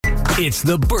It's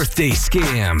the birthday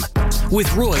scam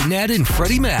with Roy, Nat, and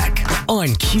Freddie Mac on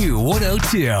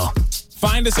Q102.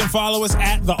 Find us and follow us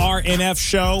at the RNF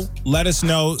Show. Let us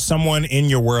know someone in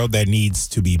your world that needs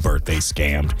to be birthday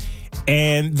scammed.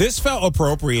 And this felt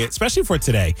appropriate, especially for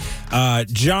today.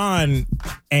 John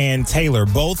and Taylor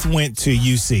both went to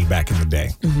UC back in the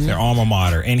day, their alma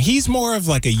mater. And he's more of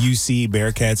like a UC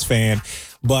Bearcats fan,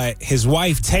 but his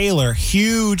wife, Taylor,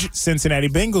 huge Cincinnati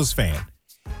Bengals fan,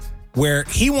 where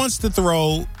he wants to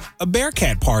throw a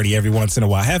Bearcat party every once in a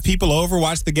while. Have people over,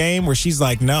 watch the game, where she's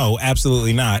like, no,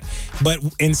 absolutely not. But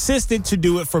insisted to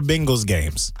do it for Bengals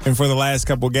games and for the last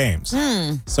couple games.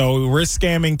 So we're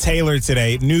scamming Taylor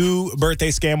today. New birthday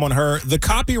scam on her. The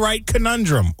Copyright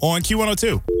Conundrum on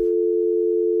Q102.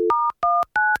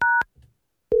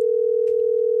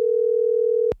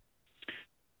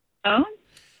 Oh?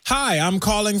 Hi, I'm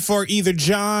calling for either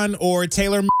John or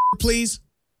Taylor, please.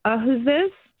 Who's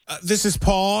this? This is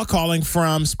Paul calling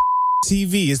from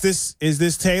TV. Is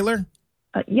this Taylor?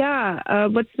 Yeah.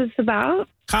 What's this about?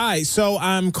 Hi. So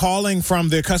I'm calling from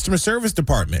the customer service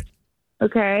department.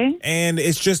 Okay. And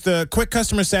it's just a quick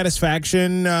customer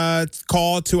satisfaction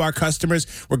call to our customers.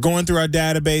 We're going through our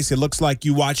database. It looks like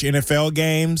you watch NFL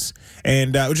games.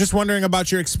 And we're just wondering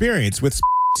about your experience with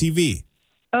TV.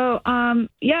 Oh,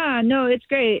 yeah. No, it's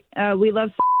great. We love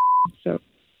so.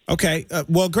 Okay,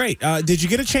 well, great. Did you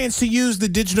get a chance to use the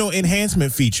digital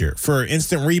enhancement feature for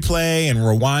instant replay and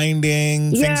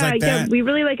rewinding, things like that? Yeah, we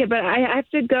really like it, but I have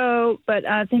to go. But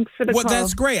thanks for the call. Well,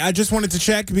 that's great. I just wanted to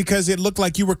check because it looked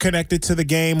like you were connected to the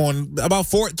game on about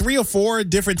 3 or 4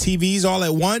 different TVs all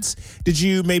at once. Did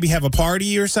you maybe have a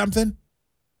party or something?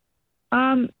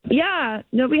 Yeah.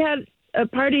 No, we had a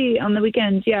party on the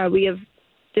weekends. Yeah, we have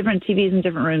different TVs in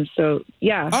different rooms, so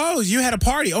yeah. Oh, you had a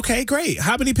party. Okay, great.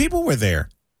 How many people were there?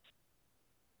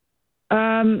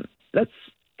 That's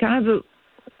kind of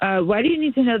why do you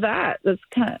need to know that? That's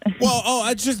kind of... Well, I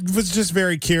was just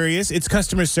very curious. It's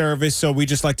customer service, so we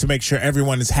just like to make sure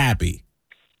everyone is happy.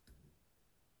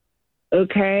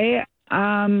 Okay.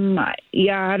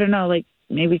 Yeah, I don't know, like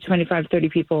maybe 25, 30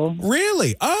 people.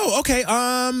 Really? Oh, okay.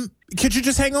 Could you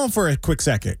just hang on for a quick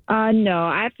second? No,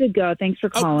 I have to go. Thanks for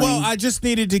calling. Well, I just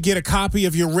needed to get a copy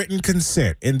of your written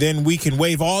consent, and then we can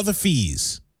waive all the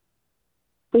fees.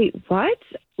 Wait, what?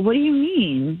 What do you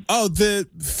mean? Oh, the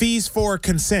fees for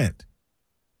consent.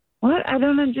 What? I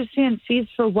don't understand. Fees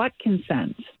for what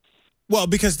consent? Well,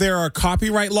 because there are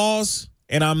copyright laws,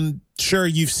 and I'm sure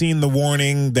you've seen the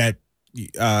warnings that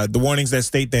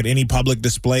state that any public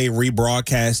display,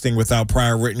 rebroadcasting without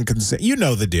prior written consent. You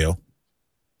know the deal.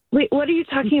 Wait, what are you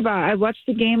talking about? I watched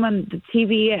the game on the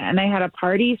TV and I had a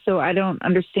party, so I don't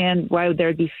understand why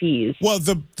there'd be fees. Well,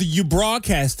 you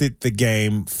broadcasted the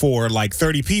game for like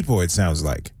 30 people, it sounds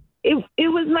like. It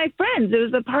was my friends. It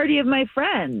was a party of my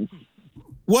friends.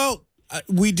 Well,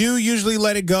 we do usually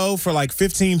let it go for like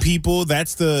 15 people.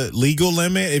 That's the legal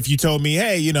limit. If you told me,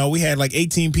 hey, we had like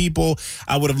 18 people,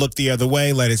 I would have looked the other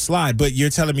way, let it slide. But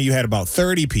you're telling me you had about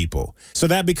 30 people. So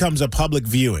that becomes a public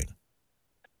viewing.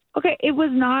 Okay, it was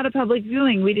not a public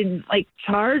viewing. We didn't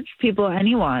charge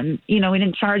anyone. We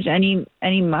didn't charge any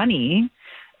money.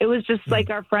 It was just like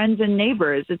our friends and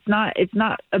neighbors. It's not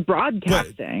a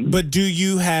broadcasting. But do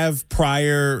you have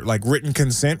prior written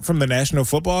consent from the National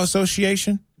Football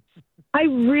Association? I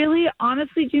really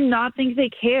honestly do not think they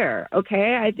care.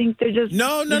 Okay, I think they're just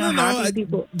no.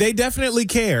 People. They definitely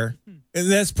care. And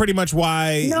that's pretty much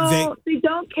why they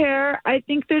don't care. I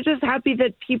think they're just happy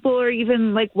that people are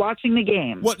even watching the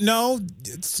game. What? No,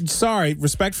 sorry.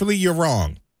 Respectfully, you're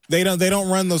wrong. They don't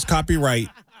run those copyright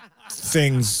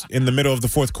things in the middle of the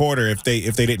fourth quarter if they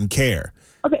didn't care.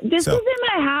 Okay, this was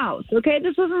in my house. Okay,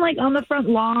 this wasn't on the front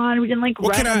lawn. We didn't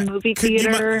rent a movie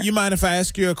theater. You mind if I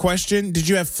ask you a question? Did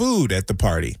you have food at the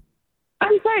party?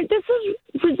 I'm sorry. This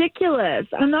is ridiculous.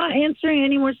 I'm not answering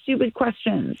any more stupid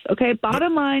questions. Okay.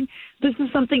 Bottom line, this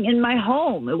is something in my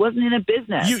home. It wasn't in a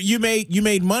business. You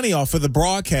made money off of the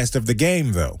broadcast of the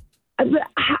game, though.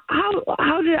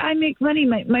 How did I make money?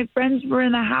 My friends were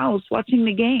in the house watching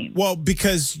the game. Well,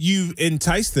 because you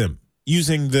enticed them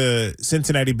using the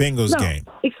Cincinnati Bengals game.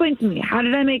 Explain to me. How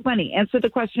did I make money? Answer the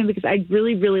question, because I'd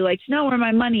really, really like to know where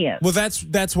my money is. Well,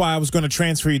 that's why I was going to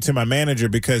transfer you to my manager,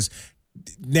 because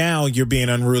now you're being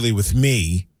unruly with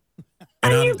me.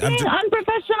 And you're being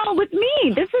unprofessional with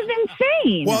me. This is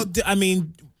insane. Well, I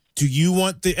mean, do you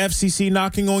want the FCC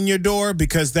knocking on your door?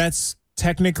 Because that's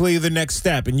technically the next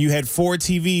step. And you had 4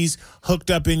 TVs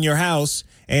hooked up in your house,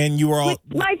 and you were all...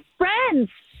 With my friends,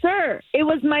 sir. It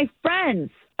was my friends.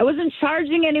 I wasn't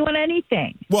charging anyone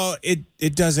anything. Well,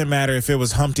 it doesn't matter if it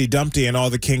was Humpty Dumpty and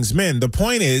all the King's Men. The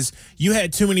point is, you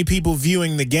had too many people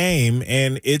viewing the game,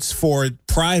 and it's for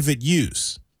private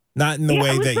use, not in the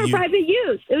way that it was for private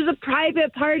use. It was a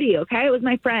private party, okay? It was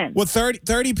my friend. Well,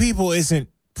 30 people isn't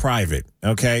private,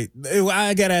 okay?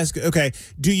 I got to ask, okay,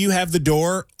 do you have the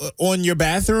door on your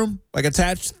bathroom, like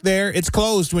attached there? It's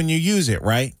closed when you use it,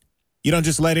 right? You don't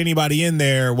just let anybody in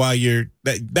there while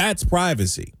that's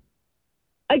privacy.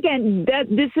 Again,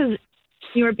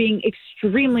 you're being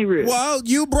extremely rude. Well,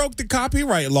 you broke the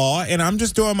copyright law, and I'm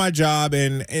just doing my job.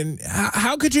 And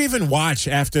how could you even watch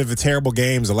after the terrible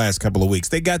games the last couple of weeks?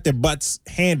 They got their butts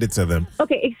handed to them.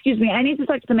 Okay, excuse me. I need to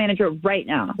talk to the manager right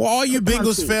now. Well, all you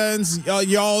Bengals fans,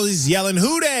 y'all is yelling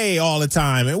 "Hooday" all the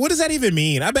time. And what does that even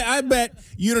mean? I bet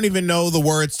you don't even know the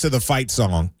words to the fight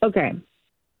song. Okay.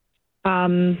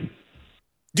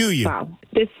 Do you? Wow.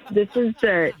 This is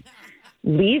the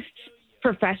least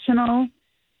professional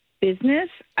business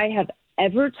I have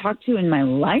ever talked to in my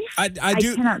life. I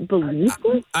cannot believe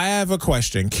this. I have a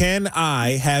question. Can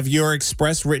I have your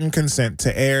express written consent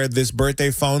to air this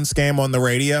birthday phone scam on the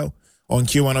radio on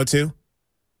Q102?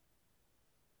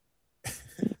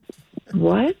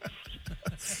 What?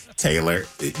 Taylor,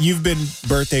 you've been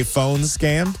birthday phone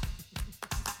scammed?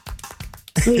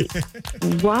 Wait,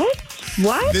 what?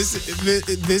 What?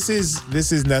 This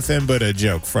is nothing but a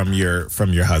joke from your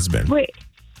husband. Wait,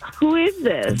 who is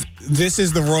this? This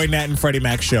is the Roy Nat and Freddie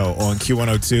Mac show on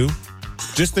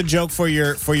Q102. Just a joke for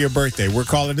your birthday. We're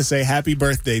calling to say happy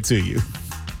birthday to you.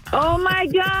 Oh my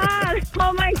God!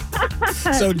 Oh my God!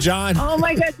 So John. Oh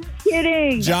my God! You're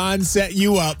kidding. John set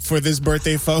you up for this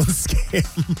birthday phone scam.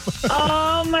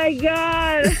 Oh my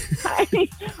God!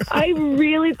 I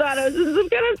really thought I was in some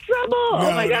kind of trouble. No.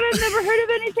 Oh my God! I've never heard of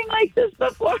anything like this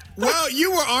before. Well,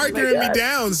 you were arguing me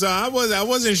down, so I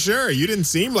wasn't sure. You didn't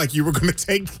seem like you were going to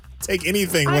take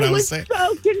anything when I was saying. I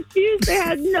was so confused. I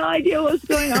had no idea what was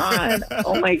going on.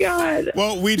 Oh my God.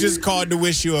 Well, we just called to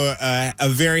wish you a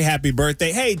very happy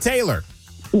birthday. Hey, Taylor.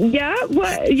 Yeah?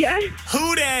 What? Yeah?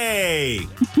 Hooday!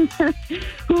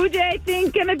 Who they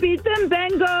think gonna beat them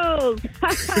Bengals?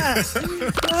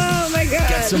 Oh my God.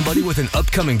 Got somebody with an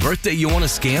upcoming birthday you want to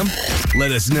scam?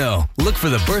 Let us know. Look for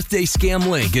the birthday scam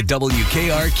link at WKRQ.com.